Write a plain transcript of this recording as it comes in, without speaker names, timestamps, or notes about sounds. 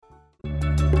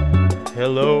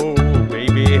Hello,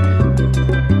 baby.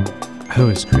 I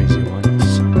was crazy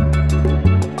once.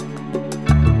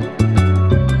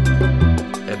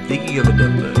 I'm thinking of a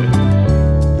number.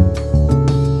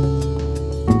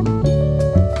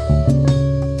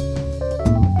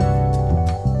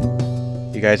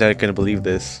 You guys aren't gonna believe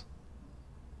this,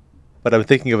 but I'm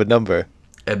thinking of a number.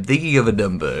 I'm thinking of a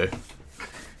number.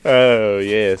 Oh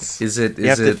yes. Is it?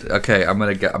 Okay, I'm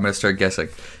gonna start guessing.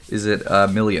 Is it a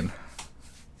million?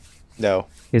 No.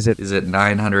 Is it? Is it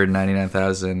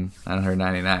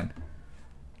 999,999?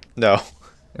 No.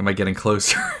 Am I getting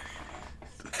closer?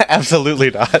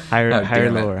 Absolutely not. Higher, damn it. higher,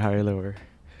 lower.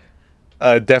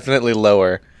 Definitely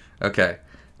lower. Okay.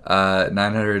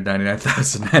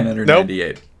 999,998. Nope.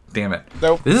 Damn it.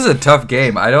 Nope. This is a tough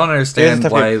game. I don't understand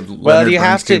why Well, you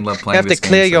have to loved playing this game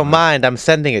clear so your much. mind. I'm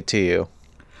sending it to you.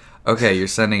 Okay, you're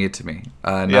sending it to me.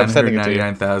 I'm sending it to you.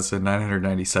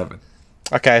 999,997.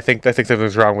 Okay, I think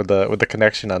something's wrong with the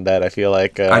connection on that. I feel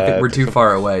like I think we're too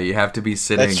far away. You have to be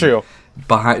sitting. That's true.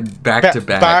 Back to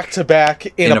back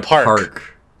in a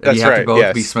park. And That's you have right, to both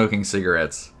yes. be smoking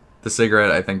cigarettes. The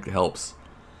cigarette, I think, helps.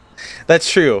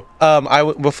 That's true.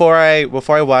 Before I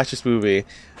watched this movie,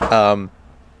 I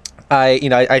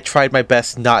tried my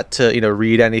best not to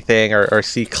read anything or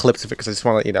see clips of it because I just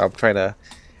want to I'm trying to.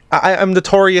 I'm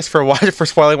notorious for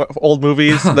spoiling old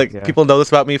movies. Like Yeah. people know this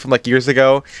about me from like years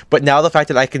ago. But now the fact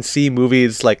that I can see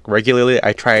movies like regularly,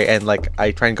 I try and go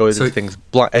into things as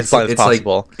blind as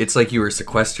possible. It's like you were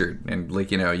sequestered, and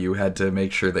you had to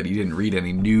make sure that you didn't read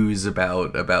any news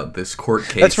about this court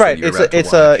case. That's right. That It's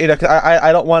 'cause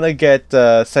I don't want to get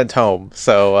sent home.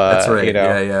 So that's right.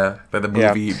 Yeah. By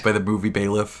the movie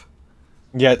bailiff.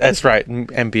 Yeah, that's right.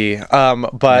 MB.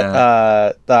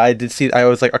 I did see. I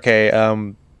was like, okay.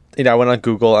 I went on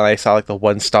Google and I saw like the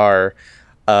 1-star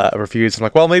reviews. I'm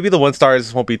like, well, maybe the 1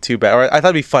 stars won't be too bad. Or I thought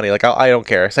it'd be funny. Like, I don't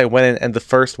care. So I went in, and the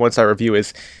first 1-star review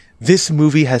is, "This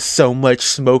movie has so much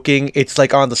smoking. It's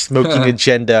like on the smoking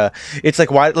agenda. It's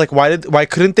like why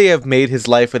couldn't they have made his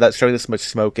life without showing this much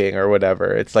smoking or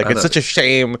whatever? It's like it's such a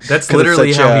shame." That's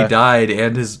literally how he died,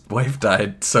 and his wife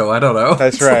died. So I don't know.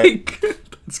 That's right.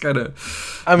 It's kind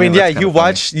of. I mean, yeah. You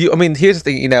watch. Here's the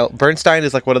thing. Bernstein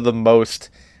is like one of the most.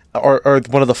 Or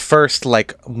one of the first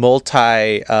like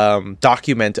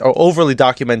document or overly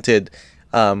documented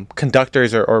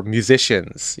conductors or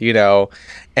musicians,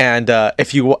 and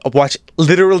if you watch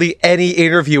literally any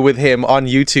interview with him on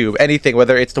YouTube, anything,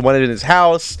 whether it's the one in his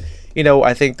house,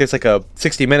 I think there's like a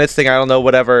 60 Minutes thing, I don't know,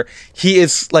 whatever, he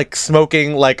is like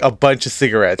smoking like a bunch of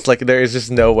cigarettes. Like there is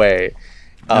just no way.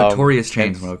 Notorious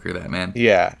chain smoker, that man.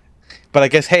 Yeah. But I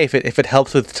guess, hey, if it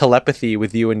helps with telepathy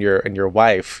with you and your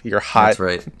wife, your hot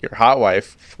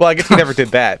wife. Well, I guess he never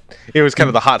did that. It was kind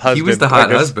of the hot husband. He was the hot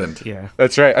husband. Yeah,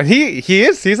 that's right. And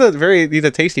he's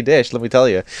a tasty dish. Let me tell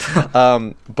you.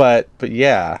 But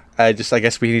yeah, I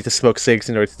guess we need to smoke cigs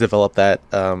in order to develop that.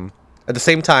 At the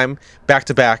same time, back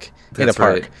to back in a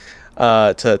park,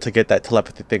 to get that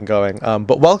telepathy thing going.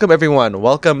 But welcome everyone.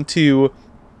 Welcome to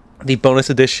the bonus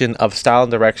edition of Style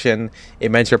and Direction, a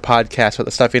Menswear podcast with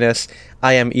the stuffiness.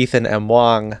 I am Ethan M.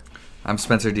 Wong. I'm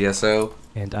Spencer DSO.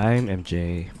 and I'm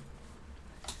MJ.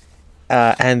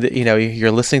 And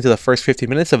you're listening to the first 15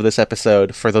 minutes of this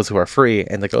episode for those who are free,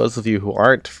 and those of you who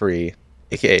aren't free,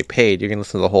 aka paid, you can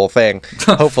listen to the whole thing.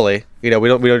 Hopefully, we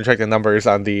don't check the numbers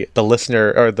on the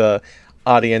listener or the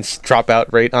audience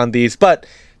dropout rate on these. But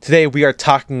today we are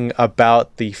talking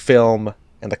about the film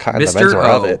and the Menswear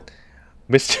of it.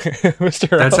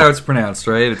 Mr. O. That's how it's pronounced,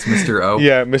 right? It's Mr. O.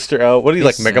 Yeah, Mr. O. What do you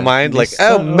like, Megamind? Like,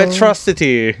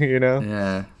 Metrocity,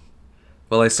 Yeah.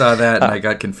 Well, I saw that and I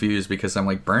got confused because I'm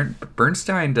like,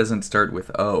 Bernstein doesn't start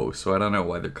with O, so I don't know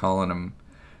why they're calling him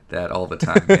that all the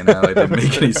time. It didn't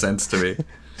make any sense to me.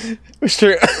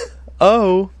 Mr.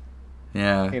 O.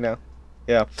 Yeah.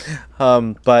 Yeah.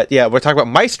 But yeah, we're talking about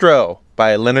Maestro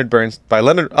by Leonard Bernstein.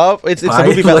 It's a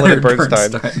movie about Leonard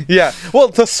Bernstein. Yeah. Well,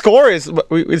 the score is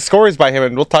by him,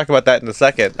 and we'll talk about that in a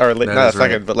second, or not a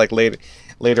second, but like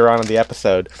later on in the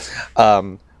episode.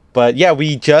 But yeah,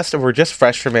 we're just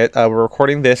fresh from it. We're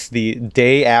recording this the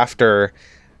day after.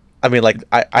 I mean, like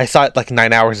I saw it like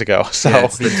 9 hours ago. So yeah,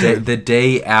 it's the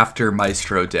day after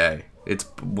Maestro Day. It's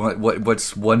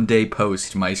what's 1 day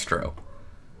post Maestro.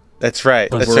 That's right.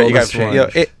 The That's world right. You has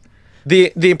got changed.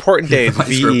 the important day is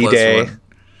VE Day.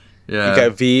 Yeah. You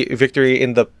got Victory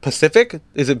in the Pacific.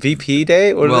 Is it VP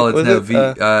Day?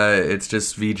 It's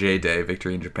just VJ Day,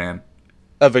 Victory in Japan.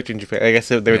 Victory in Japan. I guess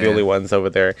they were the only ones over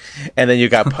there. And then you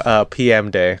got PM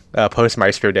Day, Post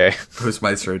Maestro Day. Post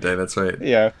Maestro Day. That's right.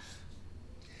 Yeah.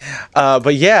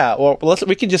 But yeah, well,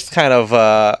 we can just kind of.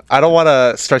 I don't want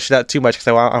to stretch it out too much because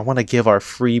I want to give our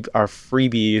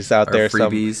freebies out Our there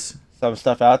freebies. some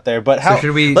stuff out there. But how? So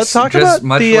should we let's talk just about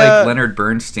much the, like Leonard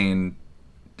Bernstein,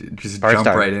 just jump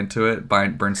Bernstein. right into it?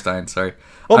 Bernstein, sorry.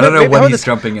 Well, I don't know maybe- how what about he's this?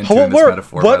 jumping into What in this were,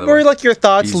 metaphor. what by the were way. like your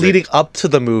thoughts Music. leading up to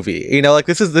the movie? You know, like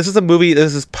this is a movie.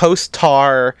 This is post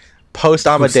Tar, post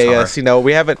Amadeus. Post-Tar. You know,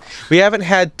 we haven't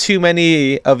had too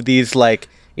many of these like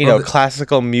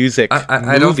classical music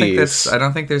I don't think movies. I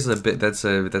don't think there's a bit that's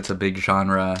a big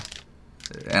genre,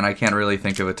 and I can't really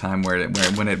think of a time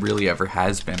when it really ever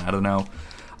has been. I don't know.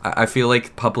 I feel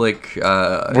like public.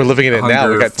 We're living in it now. We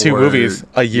hunger got two movies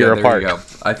a year there apart. you go.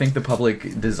 I think the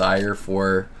public desire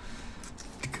for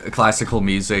classical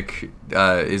music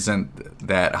isn't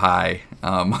that high,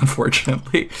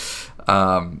 unfortunately. But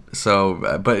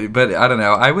I don't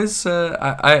know. I was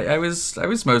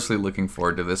mostly looking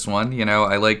forward to this one. You know,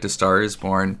 I liked A Star Is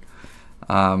Born.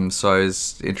 So I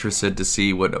was interested to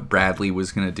see what Bradley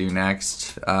was going to do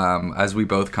next. As we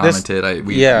both commented,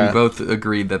 we both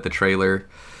agreed that the trailer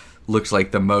looks like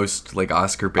the most like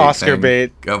Oscar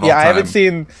bait of all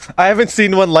time. I haven't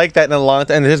seen one like that in a long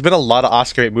time. And there's been a lot of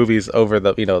Oscar bait movies over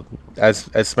the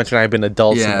as mentioned, I've been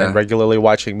adults and regularly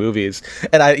watching movies.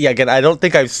 And I don't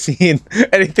think I've seen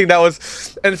anything that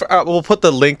was. And we'll put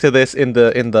the link to this in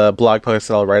the blog post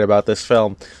that I'll write about this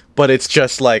film. But it's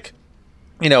just like.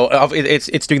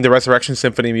 It's doing the Resurrection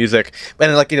Symphony music,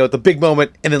 and then the big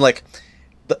moment, and then like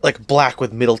black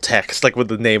with middle text, like with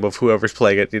the name of whoever's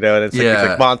playing it, and it's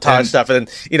like montage stuff, and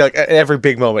then at every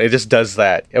big moment, it just does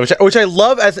that, which I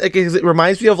love because it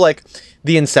reminds me of like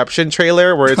the Inception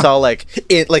trailer where it's all like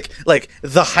it like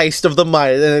the heist of the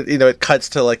mind, and it cuts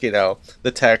to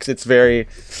the text.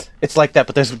 It's like that,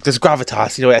 but there's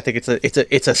gravitas. I think it's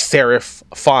a serif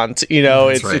font.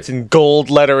 It's in gold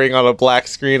lettering on a black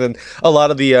screen, and a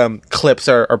lot of the clips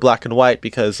are black and white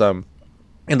because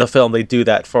in the film they do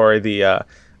that for the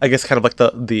I guess kind of like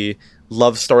the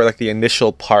love story, like the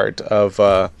initial part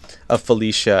of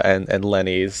Felicia and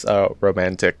Lenny's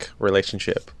romantic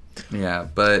relationship. Yeah,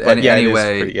 but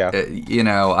anyway,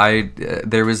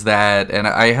 there was that, and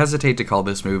I hesitate to call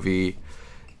this movie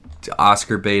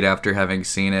Oscar bait after having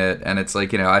seen it, and it's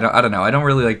like I don't know. I don't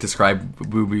really describe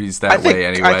movies that way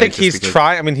anyway. I think he's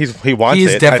trying. I mean, he wants it.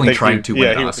 He's definitely trying to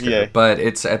win an Oscar, yeah. But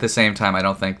it's at the same time, I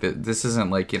don't think that this isn't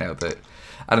the.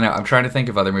 I don't know. I'm trying to think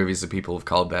of other movies that people have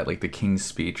called that, like The King's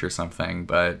Speech or something,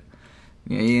 but.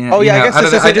 I guess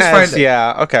this isn't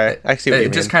okay. I see what you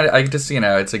mean.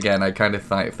 It's again, I kind of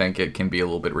think it can be a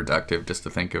little bit reductive just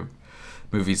to think of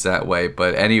movies that way.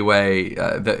 But anyway,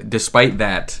 despite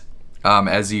that,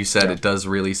 as you said, it does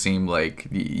really seem like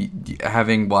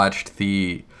having watched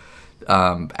the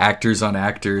actors on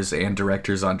actors and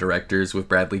directors on directors with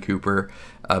Bradley Cooper,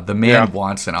 the man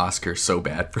wants an Oscar so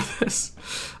bad for this.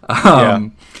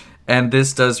 And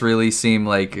this does really seem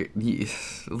like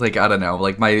I don't know,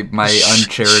 like my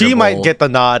uncharitable. She might get the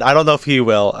nod. I don't know if he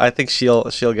will. I think she'll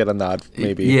get a nod,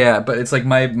 maybe. Yeah, but it's like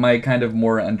my kind of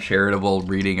more uncharitable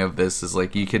reading of this is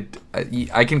like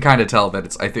I can kind of tell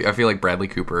that I feel like Bradley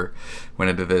Cooper went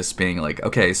into this being like,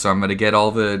 okay, so I'm gonna get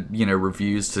all the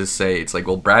reviews to say it's like,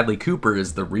 well, Bradley Cooper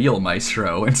is the real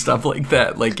Maestro and stuff like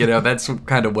that. Like that's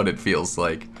kind of what it feels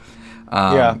like.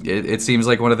 It seems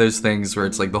like one of those things where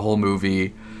it's like the whole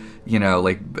movie.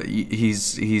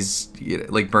 He's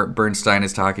like Bernstein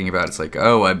is talking about. It's like,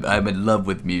 oh, I'm in love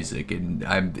with music, and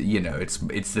I'm it's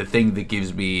the thing that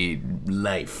gives me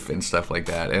life and stuff like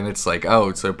that. And it's like,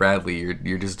 oh, so Bradley,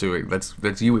 you're just doing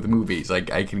that's you with movies.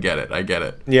 Like I can get it, I get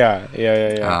it. Yeah.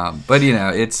 But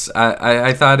it's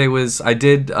I thought it was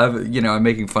I'm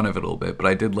making fun of it a little bit, but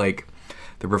I did like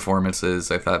the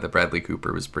performances. I thought that Bradley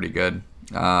Cooper was pretty good.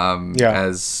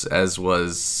 As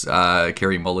was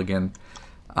Carey Mulligan.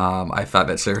 I thought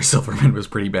that Sarah Silverman was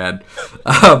pretty bad,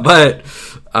 but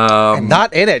and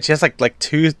not in it. She has like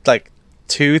two,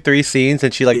 3 scenes,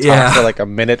 and she talks for like a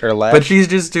minute or less. But she's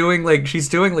just doing like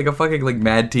a fucking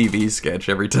Mad TV sketch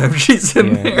every time she's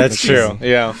in there. That's true.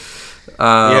 Yeah.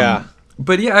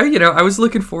 But I was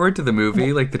looking forward to the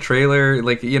movie. Like the trailer,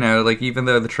 even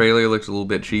though the trailer looks a little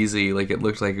bit cheesy, it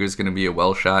looked like it was going to be a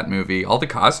well shot movie. All the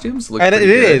costumes look, and it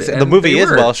is. And the movie is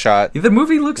well shot. The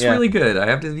movie looks really good. I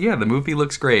have to. Yeah, the movie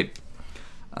looks great.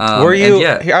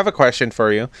 Here, I have a question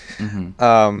for you.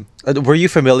 Mm-hmm. Were you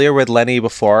familiar with Lenny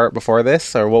before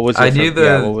this, or what was? I knew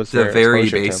the very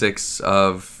basics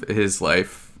of his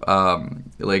life. I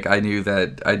knew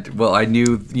that. I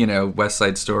knew West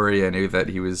Side Story. I knew that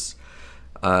he was.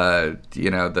 A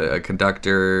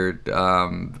conductor.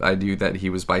 I knew that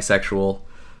he was bisexual.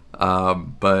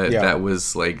 But that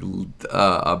was like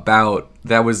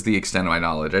that was the extent of my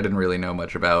knowledge. I didn't really know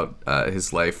much about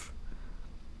his life.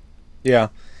 Yeah.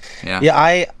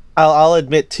 Yeah. I'll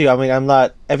admit too. I mean, I'm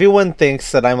not. Everyone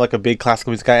thinks that I'm like a big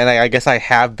classical music guy, and I guess I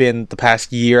have been the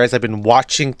past year as I've been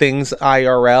watching things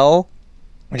IRL,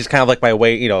 which is kind of like my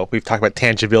way. We've talked about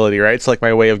tangibility, right? It's like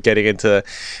my way of getting into,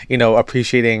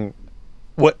 appreciating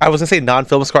what I was gonna say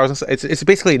non-film scores. It's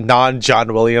basically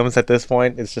non-John Williams at this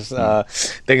point. It's just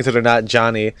things that are not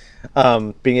Johnny.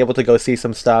 Being able to go see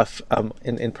some stuff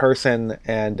in person,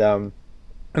 and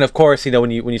of course, when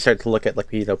you start to look at like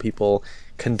people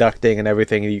conducting and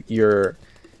everything, your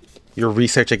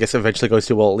research, I guess, eventually goes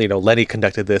to, well, Lenny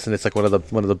conducted this, and it's like one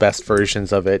of the best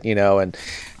versions of it,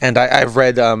 and I've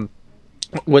read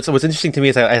what's interesting to me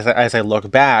is as I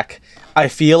look back, I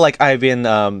feel like I've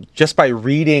been just by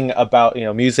reading about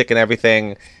music and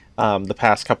everything the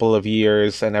past couple of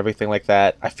years and everything like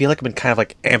that, I feel like I've been kind of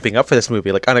like amping up for this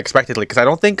movie, like unexpectedly, because I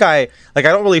don't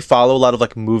really follow a lot of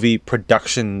like movie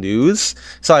production news.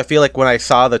 So I feel like when I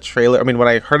saw the trailer, I mean, when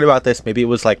I heard about this, maybe it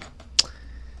was like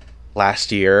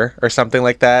last year or something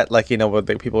like that, like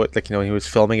when people like when he was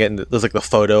filming it, and there's like the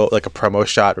photo, like a promo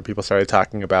shot where people started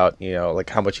talking about like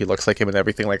how much he looks like him and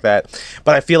everything like that.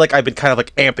 But I feel like I've been kind of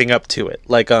like amping up to it,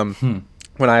 like when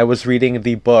I was reading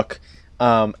the book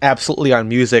Absolutely on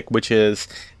Music, which is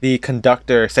the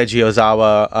conductor Seiji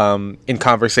Ozawa in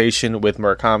conversation with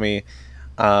Murakami,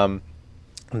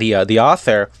 the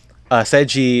author.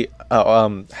 Seiji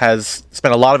has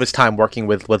spent a lot of his time working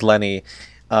with Lenny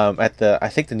at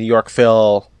the New York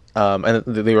Phil, and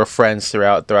they were friends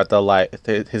throughout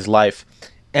his life.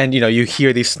 And you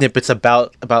hear these snippets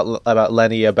about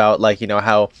Lenny, about like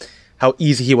how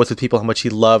easy he was with people, how much he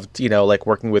loved, like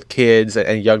working with kids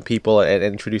and young people and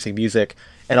introducing music,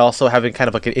 and also having kind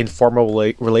of like an informal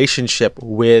relationship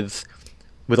with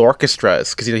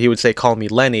orchestras, because he would say, "Call me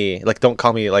Lenny," like don't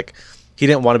call me like. He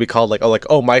didn't want to be called like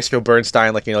oh Maestro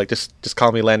Bernstein, like like just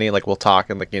call me Lenny, and like we'll talk,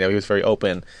 and like he was very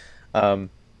open,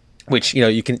 which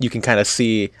you can kind of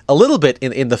see a little bit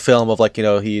in the film of like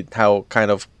how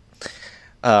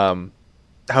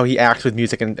he acts with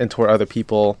music and toward other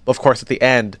people. Of course, at the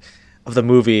end of the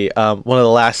movie, one of the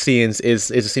last scenes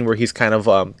is a scene where he's kind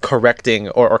of correcting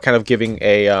or kind of giving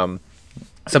a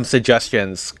some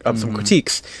suggestions, some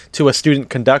critiques to a student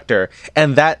conductor,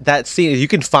 and that scene, you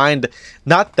can find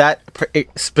not that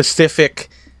specific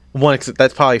one,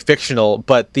 that's probably fictional,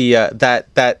 but the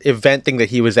that event thing that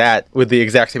he was at with the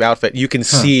exact same outfit, you can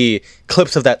see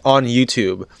clips of that on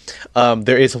YouTube.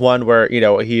 There is one where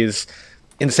he's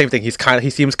in the same thing. He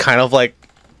seems kind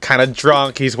of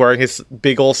drunk. He's wearing his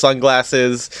big old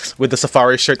sunglasses with the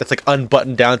safari shirt that's like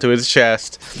unbuttoned down to his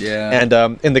chest. Yeah.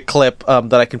 And in the clip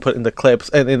that I can put in the clips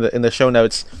and in the show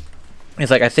notes,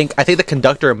 it's like I think the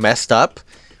conductor messed up,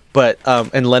 but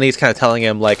and Lenny's kind of telling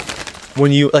him like,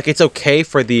 when you like, it's okay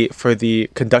for the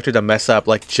conductor to mess up,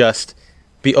 like just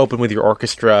be open with your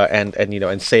orchestra and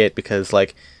and say it, because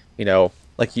like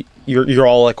like you're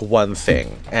all like one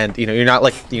thing, and you're not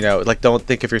like like don't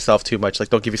think of yourself too much, like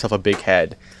don't give yourself a big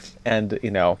head, and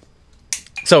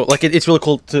so like it's really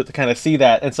cool to kind of see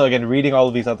that. And so again, reading all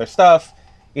of these other stuff,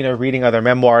 reading other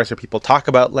memoirs where people talk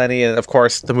about Lenny, and of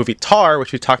course the movie Tar,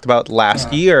 which we talked about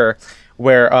last year,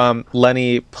 where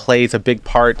Lenny plays a big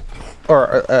part,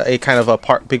 or a kind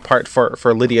of big part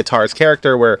for Lydia Tarr's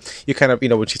character, where you kind of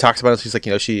when she talks about it, she's like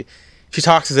she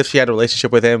talks as if she had a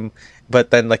relationship with him,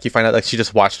 but then like you find out like she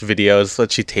just watched videos that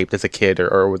she taped as a kid,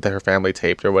 or that her family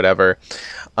taped or whatever.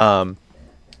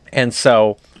 And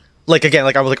so like again,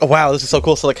 like I was like, oh wow, this is so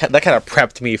cool. So like that kind of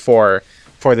prepped me for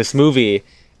this movie.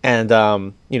 And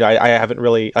I haven't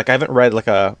really I haven't read like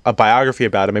a biography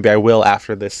about it. Maybe I will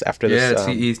after this. Yeah,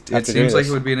 it seems like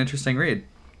it would be an interesting read.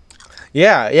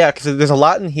 Yeah, because there's a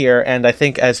lot in here, and I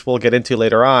think, as we'll get into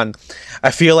later on,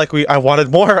 I feel like I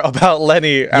wanted more about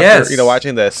Lenny after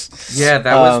watching this. Yeah,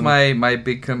 that was my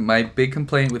big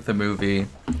complaint with the movie,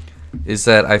 is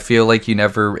that I feel like you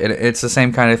never. It's the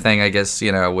same kind of thing, I guess.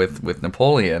 With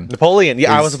Napoleon.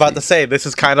 Yeah, I was about to say this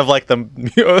is kind of like the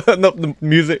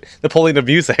music, Napoleon of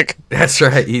music. That's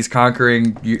right. He's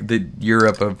conquering the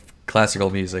Europe of classical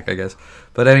music, I guess.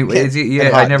 But anyway,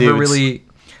 I never dudes. Really.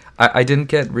 I didn't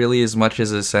get really as much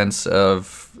as a sense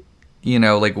of,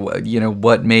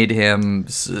 what made him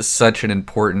such an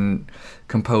important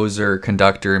composer,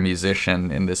 conductor,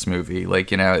 musician in this movie.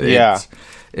 Like,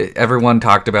 everyone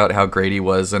talked about how great he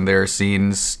was, and there are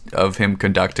scenes of him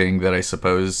conducting that I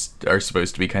suppose are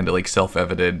supposed to be kind of like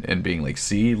self-evident and being like,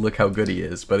 see, look how good he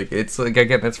is. But it's like,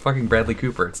 again, that's fucking Bradley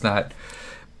Cooper. It's not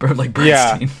like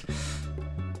Bernstein. Yeah.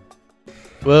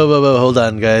 Whoa, hold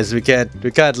on, guys. We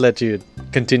can't let you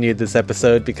continued this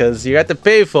episode because you had to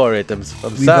pay for it. I'm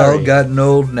We've sorry. all gotten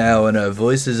old now, and our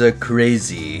voices are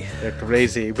crazy. They're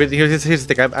crazy. But here's the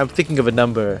thing. I'm thinking of a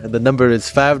number, and the number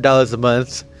is $5 a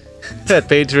month at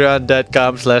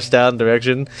patreon.com/down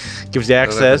direction. Gives you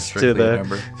access to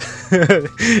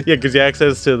the gives you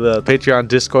access to the Patreon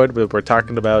Discord where we're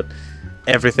talking about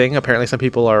everything. Apparently some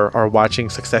people are watching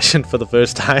Succession for the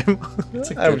first time.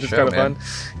 It's a good Which is show, kind of man. fun.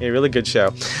 Yeah, really good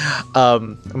show.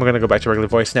 I'm gonna go back to regular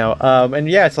voice now. And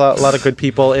yeah, it's a lot of good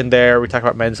people in there. We talk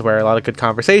about menswear, a lot of good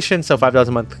conversation. So $5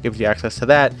 a month gives you access to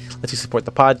that. Lets you support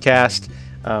the podcast.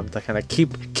 To kind of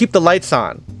keep the lights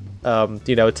on. To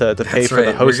pay for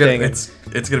the hosting. It's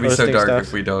gonna be so hosting dark stuff.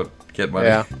 if we don't get money.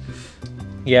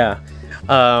 Yeah.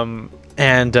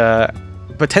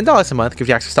 But $10 a month gives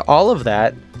you access to all of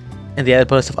that, and the added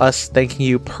bonus of us thanking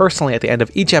you personally at the end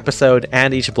of each episode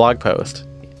and each blog post.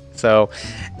 So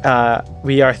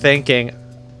we are thanking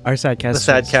Our Sadcast,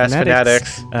 the Sadcast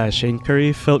fanatics. Shane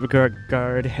Curry, Philip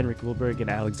Regard, Henrik Wilberg,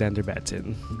 and Alexander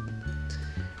Batson.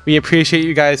 We appreciate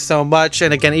you guys so much.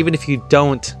 And again, even if you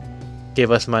don't give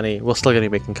us money, we'll still gonna be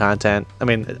making content. I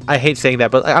mean, I hate saying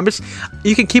that, but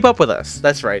you can keep up with us.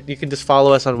 That's right. You can just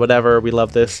follow us on whatever. We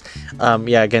love this.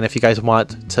 Again, if you guys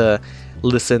want to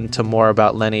listen to more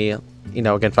about Lenny,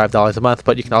 again, $5 a month,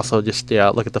 but you can also just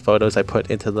look at the photos I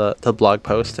put into the blog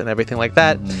post and everything like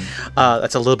that.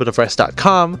 That's a little bit of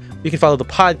rest.com. You can follow the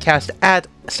podcast at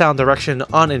Sound Direction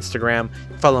on Instagram.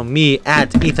 Follow me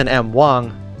at Ethan M.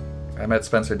 Wong. I'm at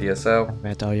Spencer DSO.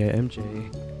 Matt Dahlia MJ.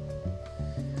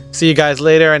 See you guys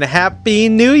later, and Happy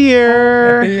New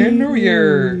Year! Happy New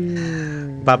Year!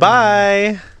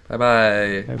 Bye-bye! Bye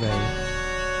bye. Bye bye.